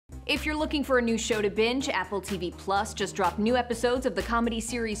If you're looking for a new show to binge, Apple TV Plus just dropped new episodes of the comedy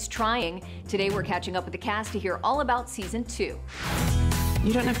series Trying. Today we're catching up with the cast to hear all about season 2.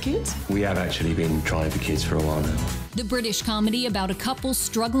 You don't have kids? We have actually been trying for kids for a while now. The British comedy about a couple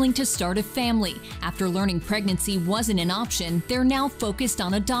struggling to start a family. After learning pregnancy wasn't an option, they're now focused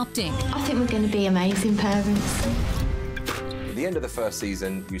on adopting. I think we're going to be amazing parents. At the end of the first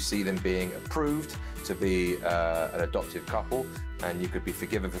season, you see them being approved to be an adoptive couple, and you could be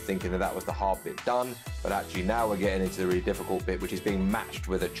forgiven for thinking that that was the hard bit done, but actually now we're getting into the really difficult bit, which is being matched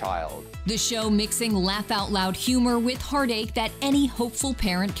with a child. The show mixing laugh-out-loud humor with heartache that any hopeful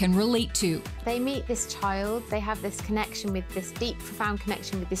parent can relate to. They meet this child, they have this connection with this deep, profound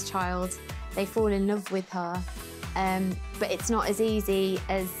connection with this child. They fall in love with her. But it's not as easy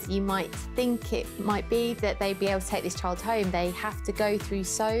as you might think it might be that they'd be able to take this child home. They have to go through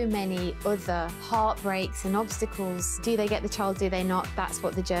so many other heartbreaks and obstacles. Do they get the child, do they not? That's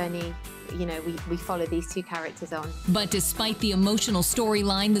what the journey, you know, we follow these two characters on. But despite the emotional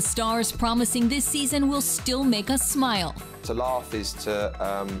storyline, the stars promising this season will still make us smile. To laugh is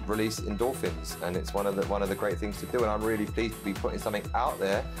to release endorphins, and it's one of the great things to do, and I'm really pleased to be putting something out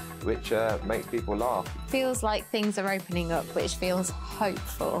there which makes people laugh. Feels like things are opening up, which feels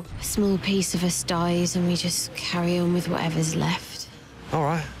hopeful. A small piece of us dies and we just carry on with whatever's left. All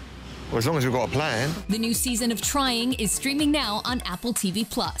right. Well, as long as we've got a plan. The new season of Trying is streaming now on Apple TV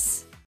Plus.